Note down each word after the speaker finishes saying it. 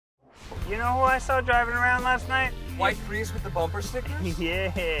You know who I saw driving around last night? White Prius with the bumper stickers?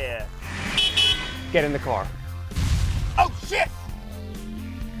 Yeah. Get in the car. Oh, shit!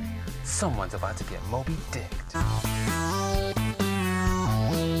 Someone's about to get Moby Dicked.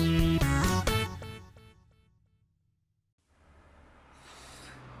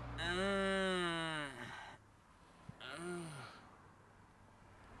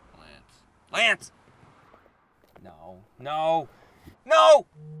 Lance! No. No!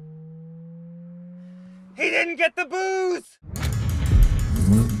 He didn't get the booze!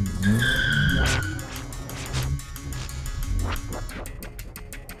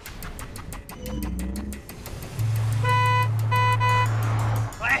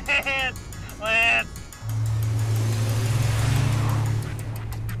 Lance!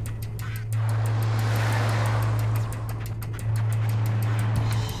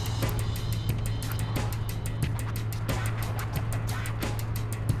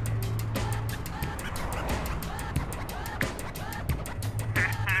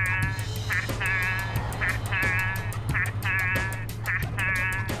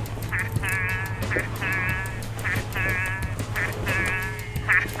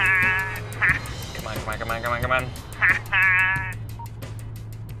 Come on.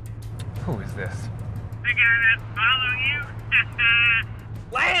 Who is this? The guy that followed you?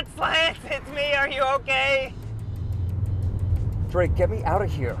 Lance, it's me. Are you okay? Drake, get me out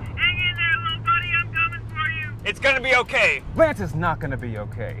of here. Hang in there, little buddy. I'm coming for you. It's gonna be okay. Lance is not gonna be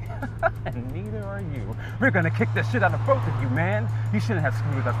okay. And neither are you. We're gonna kick the shit out of both of you, man. You shouldn't have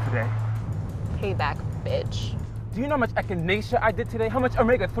screwed with us today. Payback, bitch. Do you know how much echinacea I did today? How much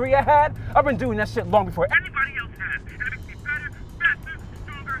omega-3 I had? I've been doing that shit long before Anybody else had. And it makes me better, faster,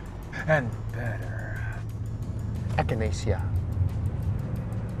 stronger. and better. Echinacea.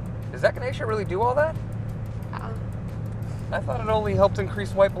 Does echinacea really do all that? I thought it only helped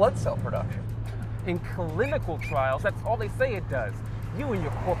increase white blood cell production. In clinical trials, that's all they say it does. You and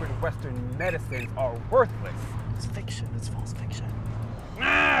your corporate Western medicines are worthless. It's fiction. It's false fiction. You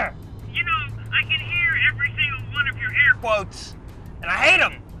know, I can hear every single one of your air quotes, and I hate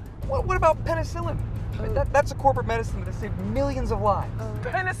them. What about penicillin? I mean, that's a corporate medicine that has saved millions of lives.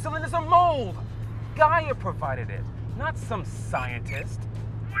 Penicillin is a mold. Gaia provided it, not some scientist.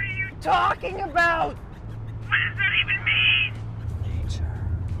 What are you talking about? What does that even mean? Nature.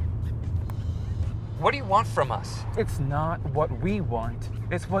 What do you want from us? It's not what we want.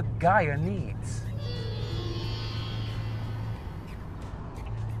 It's what Gaia needs.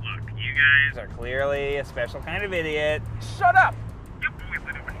 Look, you guys are clearly a special kind of idiot. Shut up! Your boy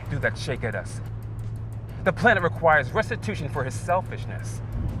literally. Do that shake at us. The planet requires restitution for his selfishness.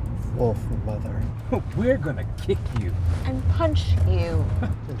 Wolf mother. We're gonna kick you. And punch you.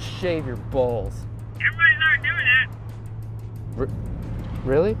 And shave your balls. Everybody's already doing that.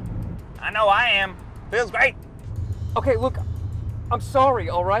 Really? I know I am. Feels great. Okay, look, I'm sorry,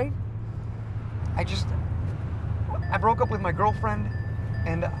 all right? I broke up with my girlfriend,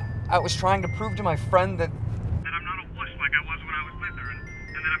 and I was trying to prove to my friend that I'm not a wuss like I was when I was with her, and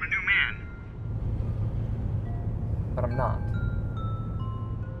that I'm a new man. but I'm not.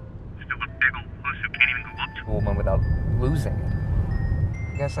 Still a big old wuss who can't even go up to A woman without losing it.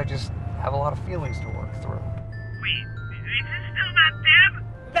 I guess I just have a lot of feelings to work through. Wait, is this still not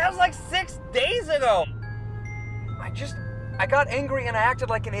Deb? That was like 6 days ago. I got angry and I acted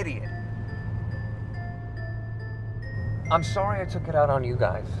like an idiot. I'm sorry I took it out on you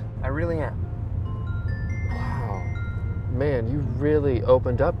guys. I really am. Wow. Man, you really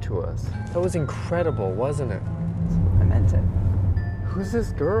opened up to us. That was incredible, wasn't it? I meant it. Who's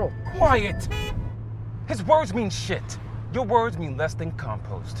this girl? Quiet! His words mean shit. Your words mean less than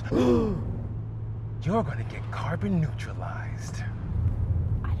compost. You're gonna get carbon neutralized.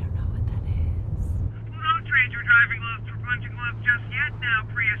 I don't know what that is. Well, don't trade your driving gloves for punching gloves just yet now,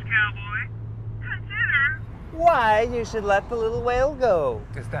 Prius cowboy. Consider why you should let the little whale go.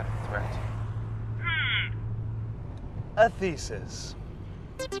 Is that a threat? A thesis.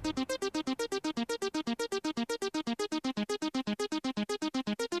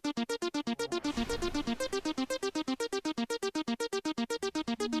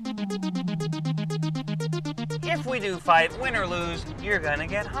 If we do fight, win or lose, you're gonna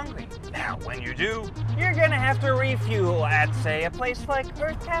get hungry. Now, when you do, you're gonna have to refuel at, say, a place like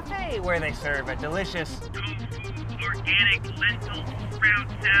Earth Cafe, where they serve a delicious tofu, organic lentil sprout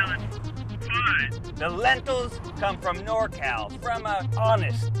salad. Fun. The lentils come from NorCal, from a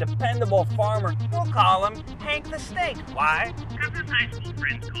honest, dependable farmer. We'll call him Hank the Steak. Why? Because his high school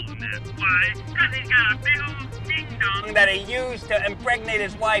friends call him that. Why? Because he's got a big old ding-dong that he used to impregnate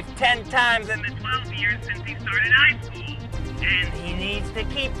his wife 10 times in the 12 years since he started high school. And he needs to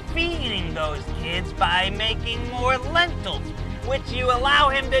keep feeding those kids by making more lentils, which you allow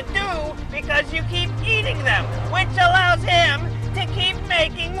him to do because you keep eating them, which allows him to keep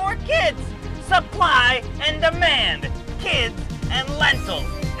making more kids. Supply and demand. Kids and lentils.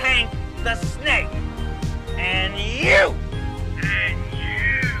 Hank the Snake. And you! And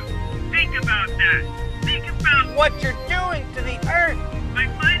you! Think about that. Think about what you're doing to the Earth. By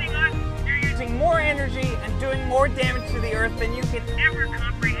fighting us, you're using more energy and doing more damage to the Earth than you can ever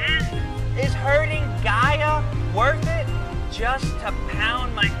comprehend. Is hurting Gaia worth it just to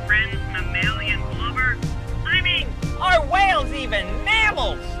pound my friend's mammalian blubber? I mean, are whales even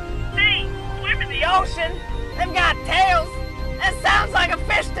mammals? They swim in the ocean. They've got tails. That sounds like a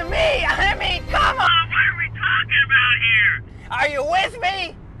fish to me. I mean, come on. What are we talking about here? Are you with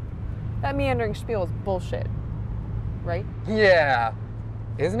me? That meandering spiel is bullshit, right? Yeah.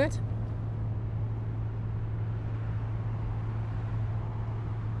 Isn't it?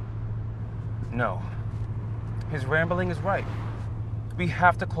 No. His rambling is right. We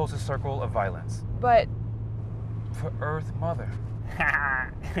have to close the circle of violence. But For Earth Mother.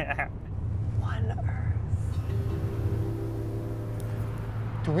 One Earth.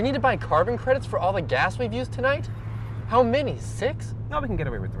 Do we need to buy carbon credits for all the gas we've used tonight? How many? 6? No, we can get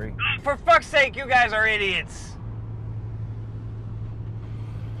away with 3. For fuck's sake, you guys are idiots.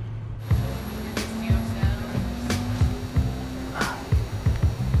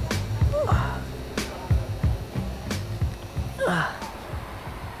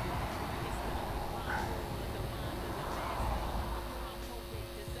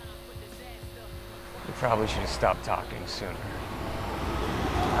 You probably should have stopped talking sooner.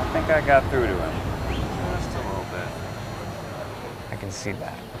 I think I got through to him. Just a little bit. I can see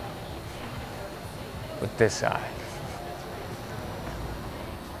that. With this eye.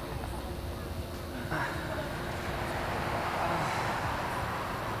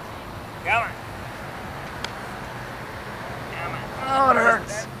 Come on. Come on. Oh, it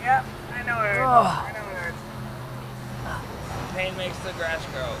hurts. Yep, I know it hurts. I know it hurts. Pain makes the grass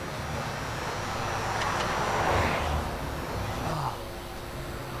grow.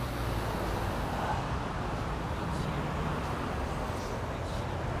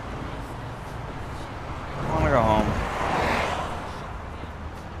 I want to go home.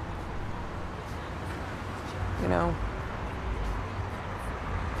 You know,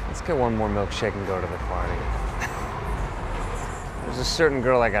 let's get one more milkshake and go to the party. There's a certain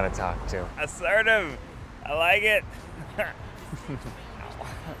girl I gotta talk to. Assertive. I like it.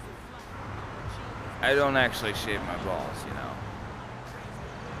 I don't actually shave my balls, you know.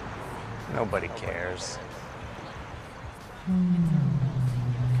 Nobody cares.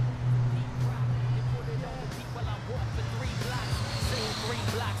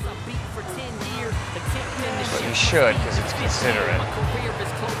 But you should, because it's considerate.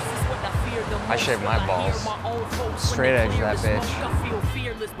 I shave my balls. Straight edge that bitch.